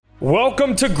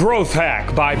Welcome to Growth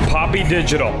Hack by Poppy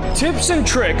Digital. Tips and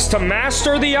tricks to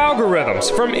master the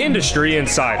algorithms from industry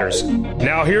insiders.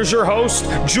 Now here's your host,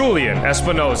 Julian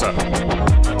Espinoza.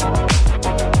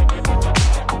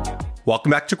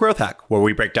 Welcome back to Growth Hack, where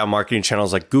we break down marketing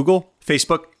channels like Google,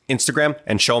 Facebook, Instagram,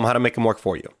 and show them how to make them work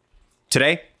for you.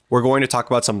 Today, we're going to talk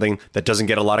about something that doesn't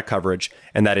get a lot of coverage,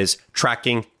 and that is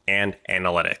tracking and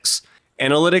analytics.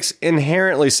 Analytics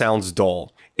inherently sounds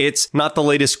dull. It's not the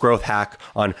latest growth hack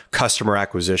on customer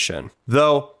acquisition.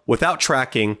 Though, without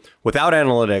tracking, without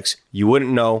analytics, you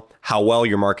wouldn't know how well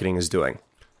your marketing is doing.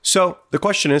 So the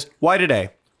question is, why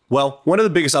today? Well, one of the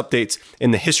biggest updates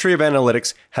in the history of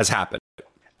analytics has happened.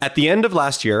 At the end of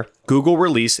last year, Google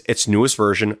released its newest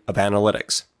version of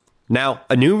analytics. Now,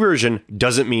 a new version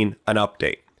doesn't mean an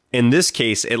update. In this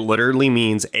case, it literally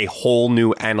means a whole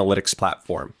new analytics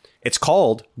platform. It's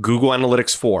called Google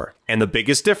Analytics 4, and the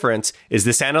biggest difference is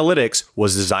this analytics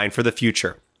was designed for the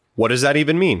future. What does that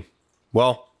even mean?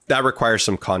 Well, that requires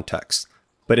some context.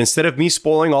 But instead of me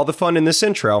spoiling all the fun in this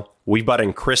intro, we brought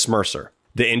in Chris Mercer,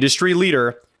 the industry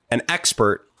leader and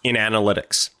expert in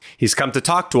analytics. He's come to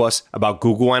talk to us about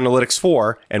Google Analytics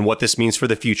 4 and what this means for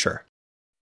the future.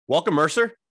 Welcome,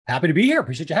 Mercer. Happy to be here.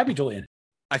 Appreciate you having me, Julian.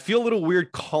 I feel a little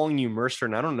weird calling you Mercer,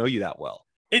 and I don't know you that well.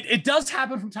 It does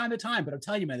happen from time to time, but I'm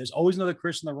telling you, man, there's always another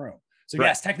Chris in the room. So Right.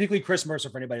 Yes, technically Chris Mercer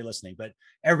for anybody listening, but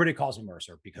everybody calls me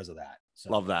Mercer because of that.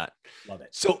 So Love that. Love it.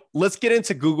 So let's get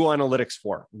into Google Analytics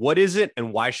 4. What is it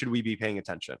and why should we be paying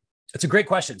attention? It's a great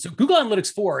question. So Google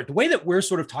Analytics 4, the way that we're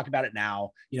sort of talking about it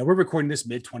now, we're recording this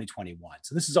mid-2021.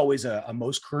 So this is always a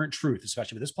most current truth,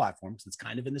 especially with this platform, because it's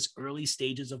kind of in this early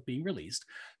stages of being released.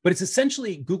 But it's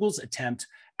essentially Google's attempt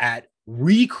at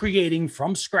recreating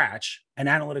from scratch an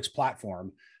analytics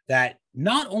platform that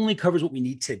not only covers what we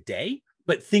need today,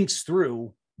 but thinks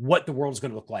through what the world is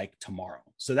going to look like tomorrow.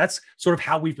 So that's sort of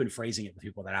how we've been phrasing it with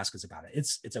people that ask us about it.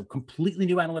 It's a completely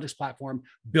new analytics platform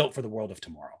built for the world of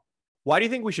tomorrow. Why do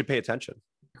you think we should pay attention?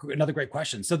 Another great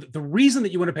question. So the reason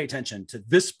that you want to pay attention to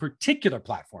this particular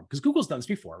platform, because Google's done this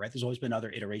before, right? There's always been other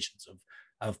iterations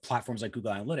of platforms like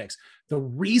Google Analytics. The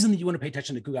reason that you want to pay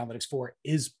attention to Google Analytics 4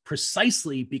 is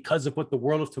precisely because of what the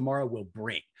world of tomorrow will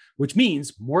bring, which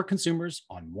means more consumers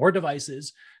on more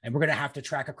devices, and we're going to have to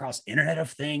track across Internet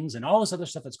of Things and all this other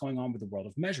stuff that's going on with the world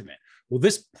of measurement. Well,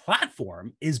 this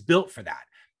platform is built for that.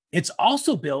 It's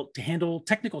also built to handle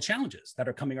technical challenges that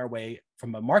are coming our way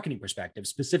from a marketing perspective,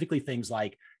 specifically things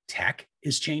like tech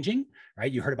is changing,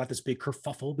 right? You heard about this big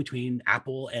kerfuffle between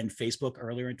Apple and Facebook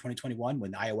earlier in 2021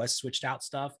 when iOS switched out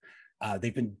stuff.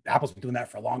 Apple's been doing that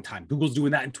for a long time. Google's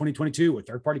doing that in 2022 where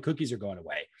third-party cookies are going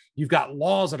away. You've got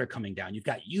laws that are coming down. You've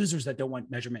got users that don't want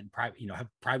measurement and have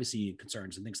privacy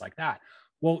concerns and things like that.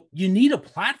 Well, you need a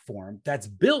platform that's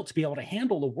built to be able to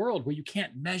handle the world where you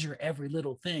can't measure every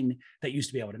little thing that used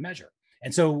to be able to measure.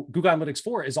 And so Google Analytics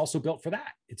 4 is also built for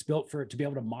that. It's built to be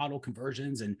able to model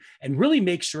conversions and really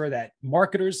make sure that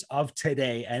marketers of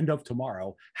today and of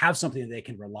tomorrow have something that they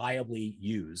can reliably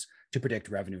use to predict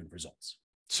revenue and results.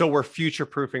 So we're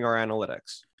future-proofing our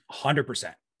analytics.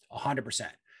 100%.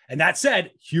 And that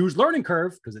said, huge learning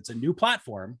curve because it's a new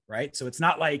platform, right? So it's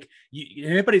not like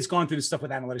anybody's gone through this stuff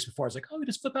with analytics before. It's like, oh, you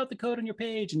just flip out the code on your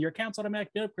page and your account's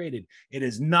automatically upgraded. It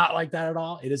is not like that at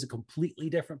all. It is a completely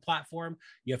different platform.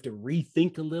 You have to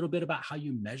rethink a little bit about how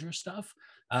you measure stuff.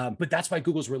 But that's why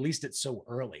Google's released it so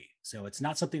early. So it's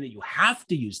not something that you have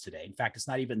to use today. In fact, it's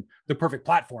not even the perfect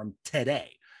platform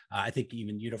today. I think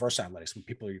even Universal Analytics, when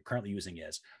people are currently using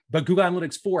is. But Google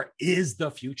Analytics 4 is the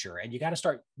future, and you got to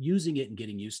start using it and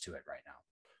getting used to it right now.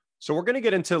 So we're going to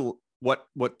get into what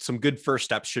some good first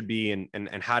steps should be and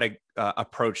how to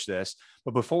approach this.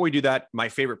 But before we do that, my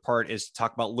favorite part is to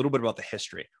talk about a little bit about the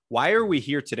history. Why are we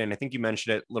here today? And I think you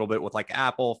mentioned it a little bit with like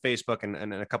Apple, Facebook,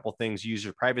 and a couple of things,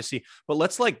 user privacy. But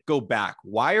let's go back.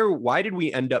 Why did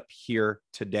we end up here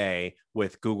today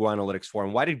with Google Analytics 4?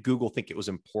 And why did Google think it was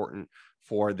important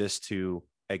for this to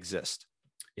exist?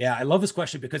 Yeah, I love this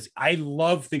question because I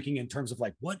love thinking in terms of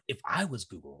like, what if I was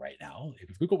Google right now?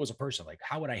 If Google was a person, like,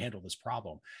 how would I handle this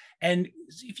problem? And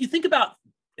if you think about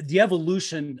the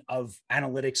evolution of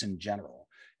analytics in general,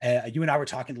 you and I were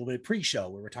talking a little bit pre-show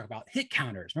where we were talking about hit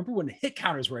counters. Remember when hit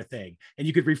counters were a thing and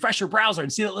you could refresh your browser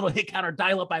and see that little hit counter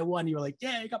dial up by one? You were like,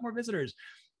 yeah, you got more visitors.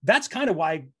 That's kind of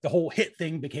why the whole hit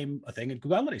thing became a thing, and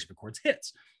Google Analytics records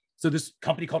hits. So this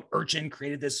company called Urchin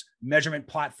created this measurement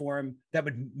platform that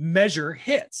would measure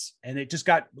hits, and it just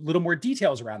got a little more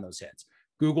details around those hits.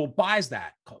 Google buys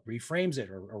that, reframes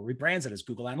it or rebrands it as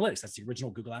Google Analytics. That's the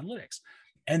original Google Analytics.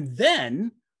 And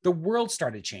then the world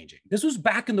started changing. This was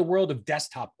back in the world of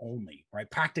desktop only, right?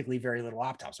 Practically very little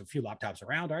laptops, a few laptops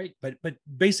around, right? But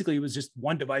basically it was just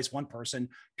one device, one person.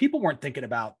 People weren't thinking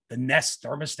about the Nest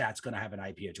thermostat's going to have an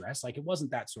IP address. Like it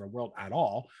wasn't that sort of world at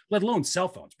all, let alone cell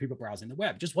phones, people browsing the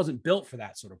web. It just wasn't built for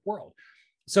that sort of world.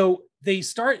 So the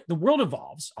world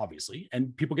evolves, obviously,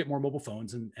 and people get more mobile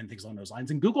phones and things along those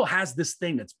lines. And Google has this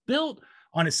thing that's built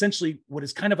on essentially what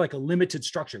is kind of like a limited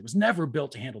structure. It was never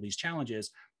built to handle these challenges,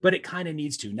 but it kind of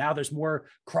needs to. Now there's more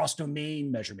cross-domain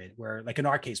measurement where, like in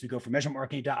our case, we go from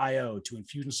measurementmarketing.io to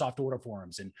Infusionsoft order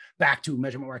forms and back to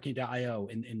measurementmarketing.io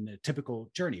in the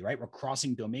typical journey, right? We're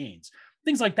crossing domains.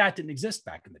 Things like that didn't exist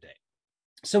back in the day.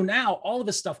 So now all of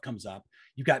this stuff comes up.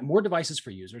 You've got more devices for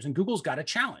users, and Google's got a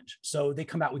challenge. So they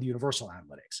come out with Universal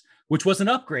Analytics, which was an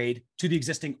upgrade to the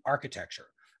existing architecture.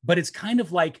 But it's kind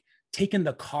of like taking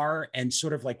the car and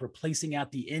sort of like replacing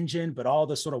out the engine, but all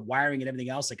the sort of wiring and everything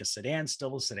else, like a sedan,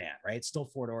 still a sedan, right? Still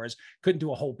 4 doors, couldn't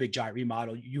do a whole big giant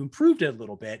remodel. You improved it a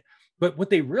little bit, but what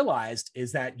they realized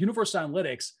is that Universal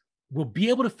Analytics will be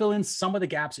able to fill in some of the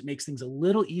gaps. It makes things a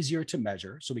little easier to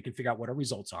measure so we can figure out what our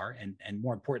results are and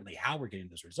more importantly, how we're getting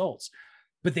those results.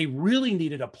 But they really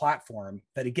needed a platform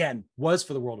that, again, was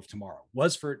for the world of tomorrow,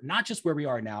 was for not just where we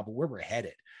are now, but where we're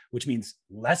headed, which means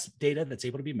less data that's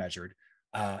able to be measured,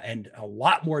 and a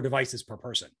lot more devices per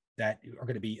person that are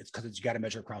going to be, it's because you got to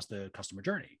measure across the customer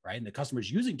journey, right? And the customer's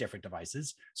using different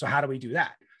devices. So how do we do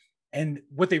that? And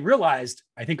what they realized,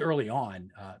 I think early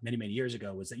on, many, many years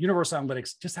ago, was that Universal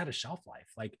Analytics just had a shelf life.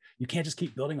 Like you can't just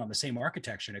keep building on the same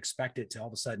architecture and expect it to all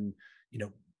of a sudden,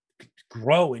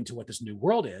 grow into what this new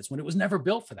world is when it was never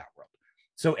built for that world.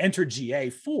 So enter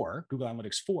GA4, Google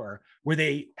Analytics 4, where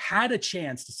they had a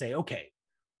chance to say, okay,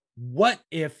 what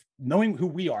if, knowing who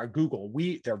we are, Google,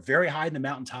 they're very high in the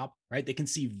mountaintop, right? They can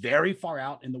see very far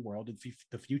out in the world, in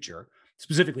the future,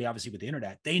 specifically, obviously with the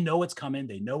internet. They know what's coming.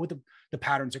 They know what the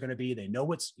patterns are going to be. They know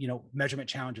what's, measurement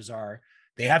challenges are.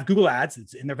 They have Google Ads.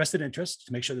 It's in their vested interest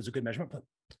to make sure there's a good measurement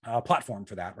platform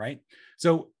for that, right?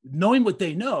 So knowing what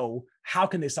they know, how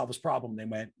can they solve this problem? They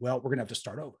went, well, we're going to have to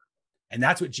start over. And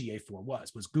that's what GA4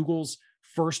 was Google's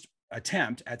first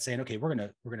attempt at saying, okay, we're going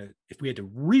to, if we had to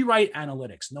rewrite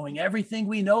analytics, knowing everything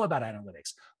we know about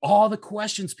analytics, all the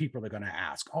questions people are going to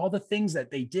ask, all the things that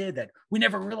they did that we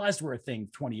never realized were a thing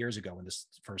 20 years ago when this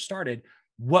first started,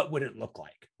 what would it look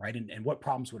like, right? And what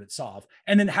problems would it solve?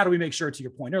 And then how do we make sure, to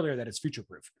your point earlier, that it's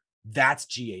future-proof? That's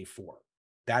GA4.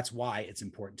 That's why it's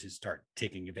important to start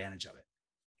taking advantage of it.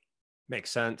 Makes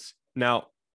sense. Now,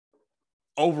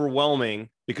 overwhelming,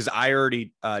 because I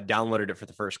already downloaded it for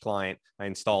the first client. I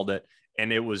installed it,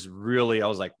 and it was really, I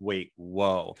was like, wait,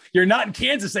 whoa. You're not in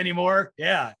Kansas anymore.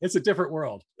 Yeah, it's a different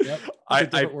world. Yep, a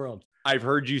different world. I've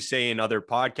heard you say in other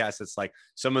podcasts, it's like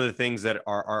some of the things that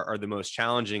are the most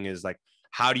challenging is like,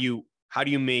 how do you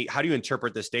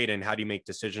interpret this data and how do you make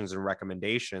decisions and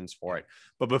recommendations for it?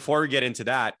 But before we get into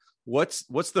that, what's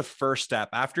the first step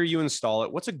after you install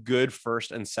it? What's a good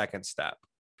first and second step?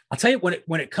 I'll tell you,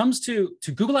 when it comes to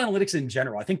Google Analytics in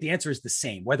general, I think the answer is the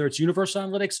same, whether it's Universal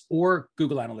Analytics or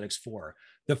Google Analytics 4.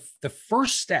 The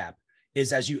first step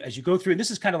is as you go through, and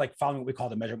this is kind of like following what we call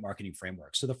the measurement marketing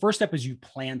framework. So the first step is you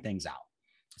plan things out.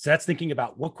 So that's thinking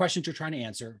about what questions you're trying to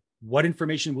answer, what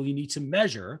information will you need to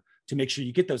measure to make sure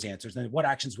you get those answers, and then what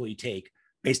actions will you take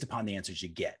based upon the answers you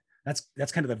get.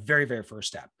 That's kind of the very, very first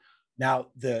step. Now,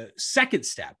 the second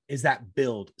step is that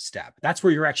build step. That's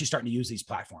where you're actually starting to use these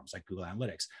platforms like Google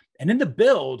Analytics. And in the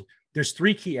build, there's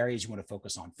 3 key areas you want to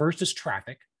focus on. First is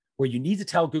traffic, where you need to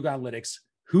tell Google Analytics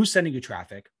who's sending you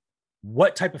traffic,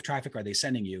 what type of traffic are they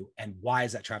sending you, and why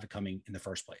is that traffic coming in the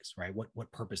first place, right?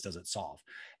 What purpose does it solve?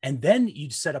 And then you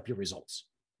set up your results,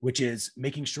 which is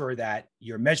making sure that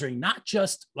you're measuring not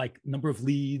just like number of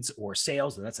leads or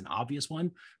sales, that's an obvious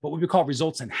one, but what we call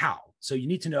results and how. So you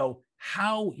need to know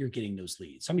how you're getting those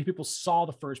leads. How many people saw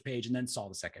the first page and then saw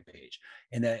the second page?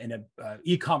 In a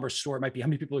e-commerce store, it might be how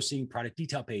many people are seeing product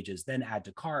detail pages, then add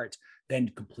to cart, then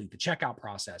complete the checkout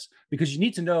process. Because you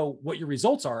need to know what your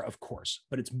results are, of course,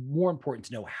 but it's more important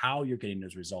to know how you're getting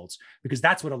those results, because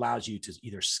that's what allows you to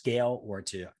either scale or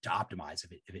to optimize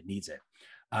if it needs it.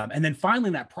 And then finally,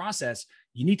 in that process,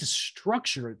 you need to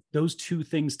structure those 2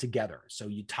 things together. So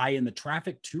you tie in the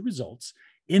traffic to results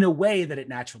in a way that it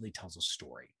naturally tells a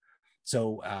story.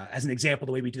 So as an example,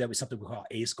 the way we do that with something we call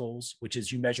ACE goals, which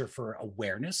is you measure for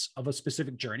awareness of a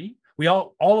specific journey.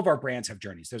 All of our brands have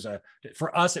journeys.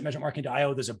 For us at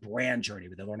measurementmarketing.io, there's a brand journey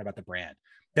where they learn about the brand.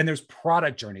 Then there's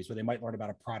product journeys where they might learn about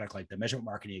a product like the Measurement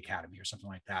Marketing Academy or something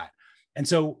like that. And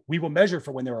so we will measure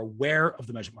for when they're aware of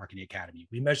the Measurement Marketing Academy.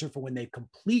 We measure for when they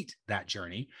complete that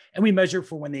journey, and we measure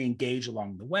for when they engage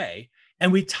along the way,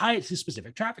 and we tie it to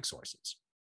specific traffic sources.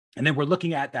 And then we're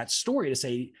looking at that story to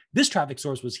say, this traffic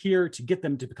source was here to get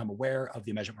them to become aware of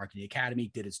the Measurement Marketing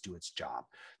Academy, did it do its job.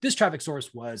 This traffic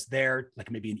source was there, like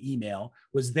maybe an email,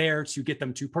 was there to get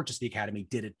them to purchase the Academy,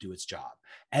 did it do its job?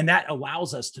 And that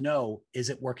allows us to know, is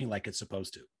it working like it's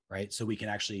supposed to, right? So we can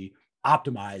actually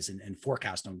optimize and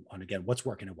forecast on again, what's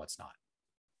working and what's not.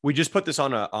 We just put this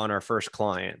on our first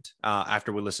client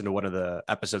after we listened to one of the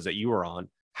episodes that you were on.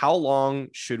 How long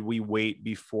should we wait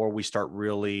before we start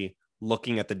really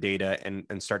looking at the data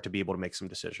and start to be able to make some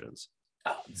decisions?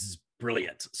 Oh, this is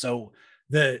brilliant. So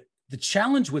the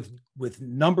challenge with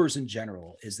numbers in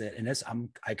general is that, and this,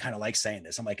 I kind of like saying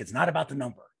this, I'm like, it's not about the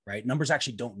number, right? Numbers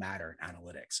actually don't matter in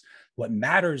analytics. What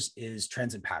matters is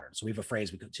trends and patterns. So we have a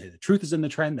phrase, we could say the truth is in the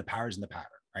trend, the power is in the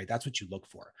pattern, right? That's what you look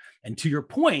for. And to your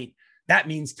point, that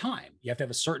means time. You have to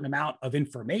have a certain amount of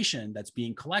information that's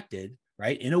being collected,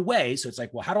 right? In a way. So it's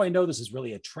like, well, how do I know this is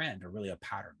really a trend or really a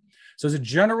pattern? So as a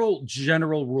general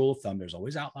rule of thumb, there's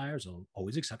always outliers,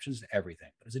 always exceptions to everything.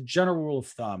 But as a general rule of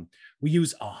thumb, we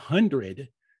use 100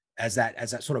 as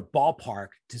that sort of ballpark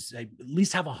to say, at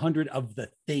least have 100 of the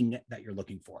thing that you're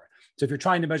looking for. So if you're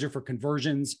trying to measure for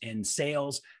conversions in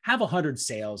sales, have 100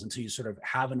 sales until you sort of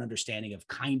have an understanding of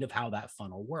kind of how that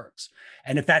funnel works.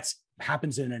 And if that's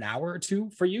happens in an hour or two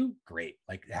for you, great.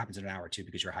 Like it happens in an hour or two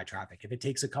because you're high traffic. If it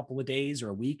takes a couple of days or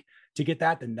a week to get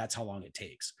that, then that's how long it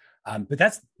takes. But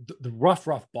that's the rough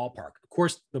ballpark. Of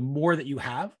course, the more that you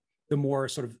have, the more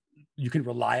sort of you can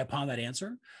rely upon that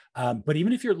answer. But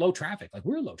even if you're low traffic, like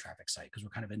we're a low traffic site because we're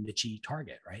kind of a niche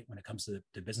target, right? When it comes to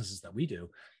the businesses that we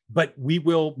do, but we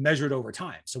will measure it over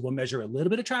time. So we'll measure a little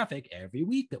bit of traffic every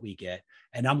week that we get.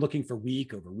 And I'm looking for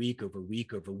week over week over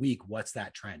week over week. What's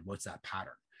that trend? What's that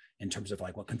pattern in terms of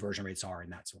like what conversion rates are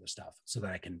and that sort of stuff so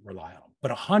that I can rely on them.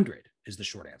 But 100 is the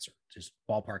short answer. Just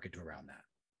ballpark it to around that.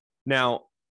 Now,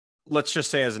 let's just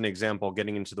say as an example,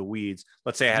 getting into the weeds,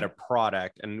 let's say I had a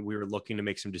product and we were looking to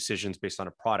make some decisions based on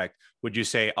a product. Would you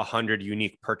say 100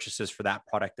 unique purchases for that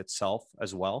product itself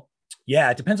as well? Yeah,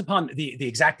 it depends upon the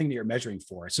exact thing that you're measuring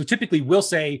for. So typically we'll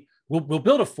say, we'll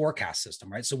build a forecast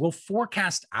system, right? So we'll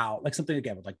forecast out like something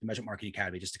again with like the Measurement Marketing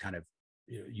Academy, just to kind of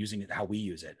using it how we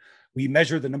use it. We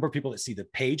measure the number of people that see the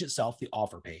page itself, the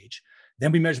offer page.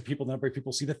 Then we measure the number of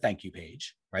people see the thank you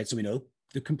page, right? So we know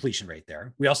the completion rate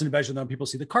there. We also measure the number of people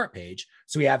see the cart page.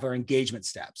 So we have our engagement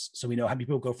steps. So we know how many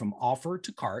people go from offer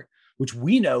to cart, which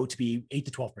we know to be 8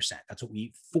 to 12%. That's what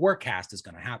we forecast is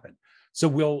going to happen. So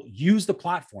we'll use the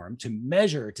platform to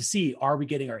measure to see, are we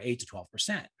getting our 8 to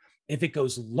 12%? If it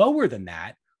goes lower than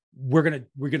that, we're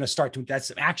gonna start to, that's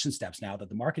some action steps now that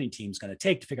the marketing team is going to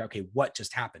take to figure out, okay, what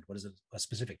just happened? What is a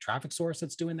specific traffic source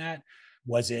that's doing that?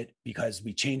 Was it because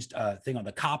we changed a thing on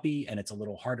the copy and it's a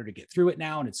little harder to get through it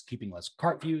now and it's keeping less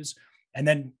cart views? And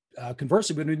then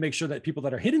conversely, we need to make sure that people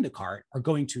that are hitting the cart are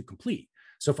going to complete.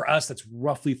 So for us, that's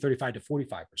roughly 35 to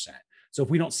 45%. So if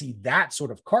we don't see that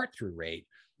sort of cart through rate,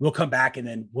 we'll come back and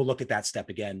then we'll look at that step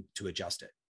again to adjust it.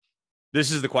 This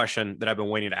is the question that I've been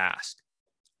waiting to ask.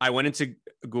 I went into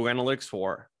Google Analytics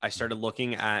 4. I started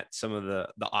looking at some of the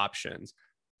options.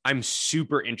 I'm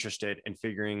super interested in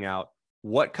figuring out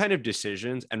what kind of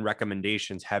decisions and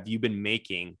recommendations have you been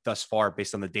making thus far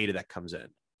based on the data that comes in?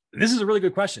 This is a really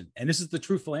good question. And this is the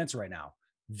truthful answer right now.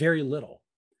 Very little.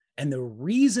 And the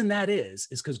reason that is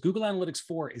because Google Analytics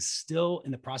 4 is still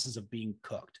in the process of being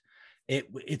cooked.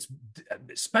 It's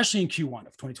especially in Q1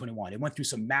 of 2021, it went through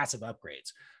some massive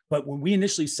upgrades. But when we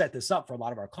initially set this up for a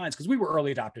lot of our clients, because we were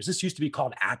early adopters, this used to be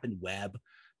called App and Web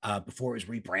before it was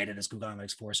rebranded as Google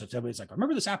Analytics 4. So if everybody's like,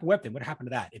 remember this App and Web thing, what happened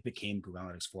to that? It became Google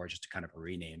Analytics 4, just to kind of a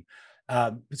rename.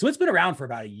 So it's been around for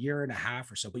about a year and a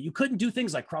half or so, but you couldn't do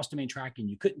things like cross-domain tracking.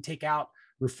 You couldn't take out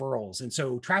referrals. And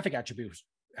so traffic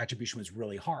attribution was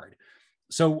really hard.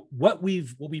 So what we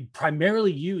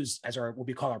primarily use as what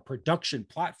we call our production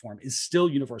platform is still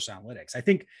Universal Analytics. I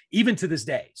think even to this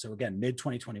day, so again, mid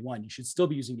 2021, you should still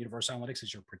be using Universal Analytics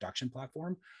as your production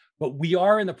platform, but we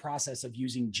are in the process of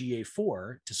using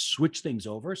GA4 to switch things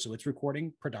over. So it's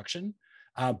recording production,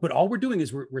 but all we're doing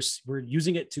is we're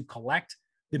using it to collect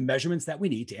the measurements that we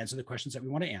need to answer the questions that we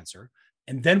want to answer.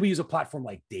 And then we use a platform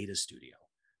like Data Studio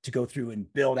to go through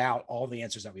and build out all the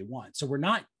answers that we want. So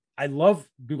I love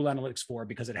Google Analytics 4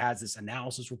 because it has this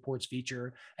analysis reports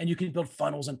feature and you can build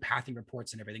funnels and pathing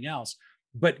reports and everything else.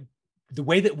 But the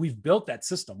way that we've built that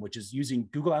system, which is using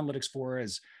Google Analytics 4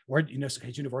 or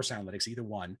Universal Analytics, either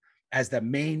one, as the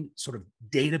main sort of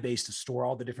database to store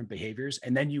all the different behaviors.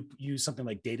 And then you use something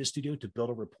like Data Studio to build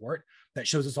a report that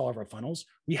shows us all of our funnels.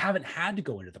 We haven't had to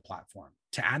go into the platform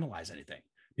to analyze anything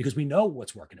because we know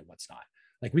what's working and what's not.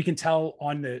 Like we can tell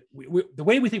on the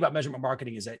way we think about measurement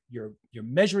marketing is that you're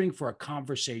measuring for a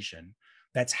conversation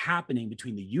that's happening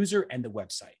between the user and the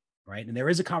website, right? And there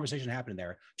is a conversation happening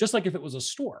there, just like if it was a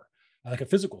store, like a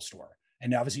physical store.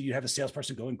 And obviously you have a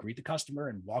salesperson go and greet the customer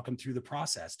and walk them through the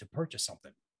process to purchase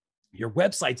something. Your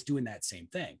website's doing that same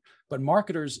thing, but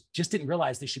marketers just didn't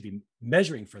realize they should be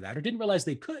measuring for that, or didn't realize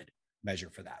they could measure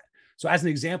for that. So as an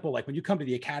example, like when you come to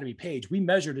the Academy page, we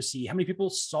measure to see how many people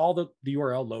saw the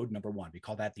URL load, number one. We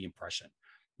call that the impression.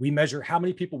 We measure how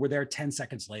many people were there 10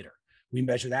 seconds later. We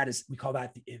measure that as, we call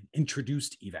that the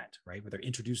introduced event, right? Where they're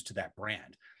introduced to that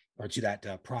brand or to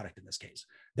that product in this case.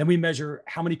 Then we measure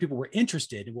how many people were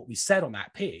interested in what we said on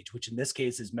that page, which in this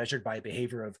case is measured by a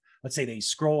behavior of, let's say they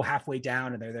scroll halfway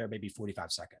down and they're there maybe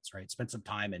 45 seconds, right? Spend some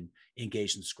time and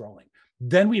engage in scrolling.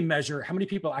 Then we measure how many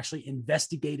people actually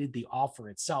investigated the offer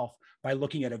itself by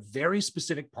looking at a very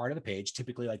specific part of the page,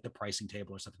 typically like the pricing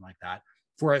table or something like that,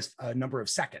 for a number of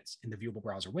seconds in the viewable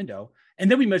browser window. And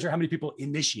then we measure how many people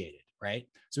initiated, right?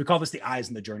 So we call this the eyes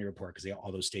in the journey report because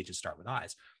all those stages start with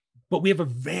eyes. But we have a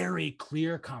very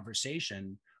clear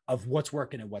conversation of what's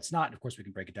working and what's not. And of course, we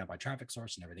can break it down by traffic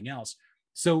source and everything else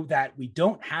so that we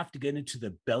don't have to get into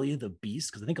the belly of the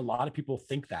beast. Because I think a lot of people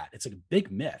think that it's like a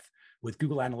big myth with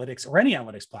Google Analytics or any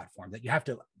analytics platform that you have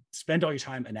to spend all your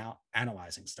time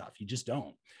analyzing stuff. You just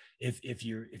don't. If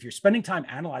you're spending time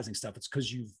analyzing stuff, it's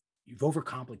because you've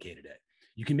overcomplicated it.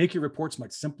 You can make your reports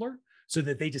much simpler so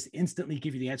that they just instantly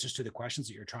give you the answers to the questions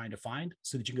that you're trying to find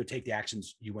so that you can go take the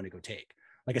actions you want to go take.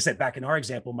 Like I said, back in our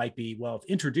example might be, well, if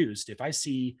introduced, if I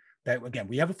see that, again,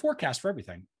 we have a forecast for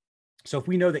everything. So if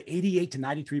we know that 88 to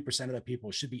 93% of the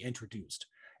people should be introduced,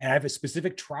 and I have a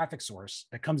specific traffic source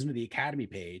that comes into the Academy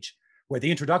page where the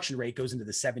introduction rate goes into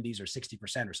the 70s or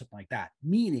 60% or something like that,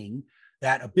 meaning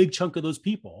that a big chunk of those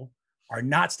people are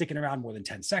not sticking around more than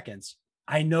 10 seconds,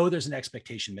 I know there's an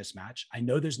expectation mismatch. I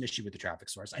know there's an issue with the traffic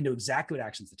source. I know exactly what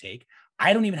actions to take.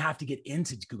 I don't even have to get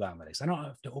into Google Analytics. I don't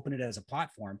have to open it as a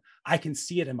platform. I can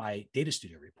see it in my Data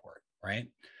Studio report, right?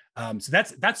 So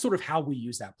that's sort of how we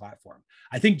use that platform.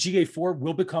 I think GA4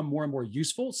 will become more and more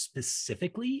useful,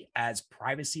 specifically as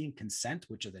privacy and consent,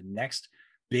 which are the next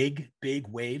big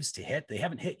waves to hit. They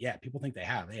haven't hit yet. People think they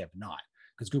have not,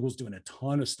 because Google's doing a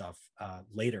ton of stuff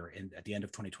later at the end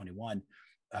of 2021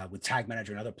 with Tag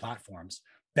Manager and other platforms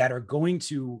that are going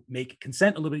to make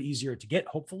consent a little bit easier to get,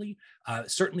 hopefully,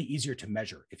 certainly easier to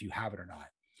measure if you have it or not.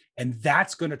 And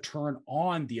that's going to turn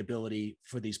on the ability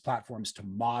for these platforms to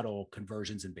model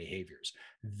conversions and behaviors.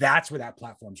 That's where that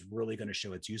platform's really going to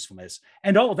show its usefulness.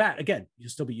 And all of that, again, you'll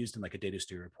still be used in like a Data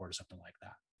Studio report or something like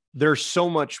that. There's so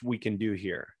much we can do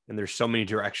here, and there's so many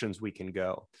directions we can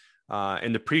go.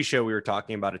 In the pre-show, we were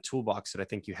talking about a toolbox that I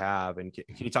think you have. And can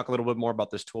you talk a little bit more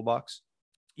about this toolbox?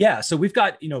 Yeah, so we've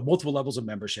got multiple levels of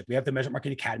membership. We have the Measurement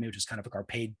Marketing Academy, which is kind of like our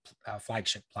paid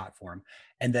flagship platform,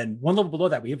 and then one level below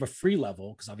that we have a free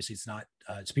level because obviously it's not.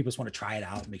 So people just want to try it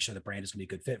out and make sure the brand is going to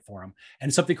be a good fit for them. And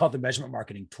it's something called the Measurement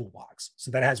Marketing Toolbox. So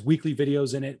that has weekly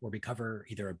videos in it where we cover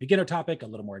either a beginner topic, a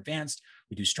little more advanced.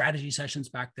 We do strategy sessions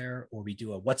back there, or we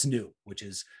do a what's new, which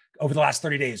is over the last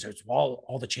 30 days. It's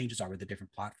all the changes are with the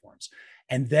different platforms.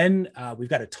 And then we've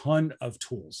got a ton of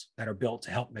tools that are built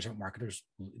to help measurement marketers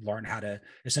learn how to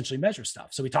essentially measure stuff.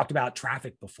 So we talked about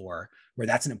traffic before, where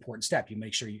that's an important step. You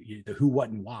make sure you the who, what,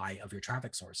 and why of your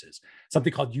traffic sources.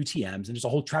 Something called UTMs, and there's a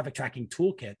whole traffic tracking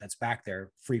toolkit that's back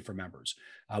there free for members.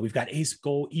 We've got ACE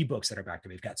Goal ebooks that are back there.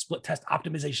 We've got split test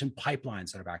optimization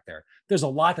pipelines that are back there. There's a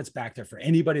lot that's back there for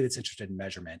anybody that's interested in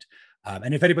measurement.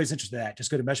 And if anybody's interested in that,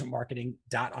 just go to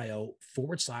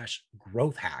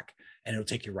measurementmarketing.io/growth hack, and it'll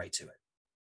take you right to it.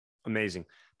 Amazing.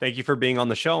 Thank you for being on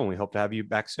the show, and we hope to have you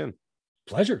back soon.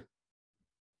 Pleasure.